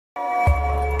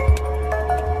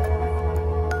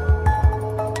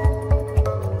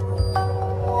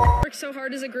worked so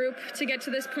hard as a group to get to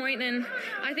this point, and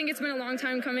I think it's been a long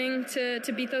time coming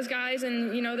to beat those guys.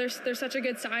 And you know, they're such a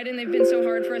good side, and they've been so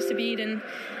hard for us to beat. And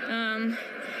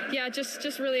yeah,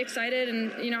 just really excited.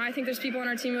 And you know, I think there's people on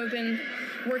our team who have been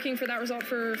working for that result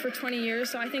for 20 years.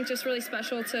 So I think just really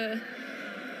special to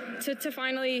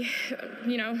finally,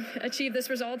 you know, achieve this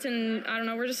result. And I don't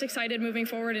know, we're just excited moving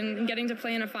forward and getting to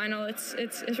play in a final. It's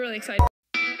really exciting.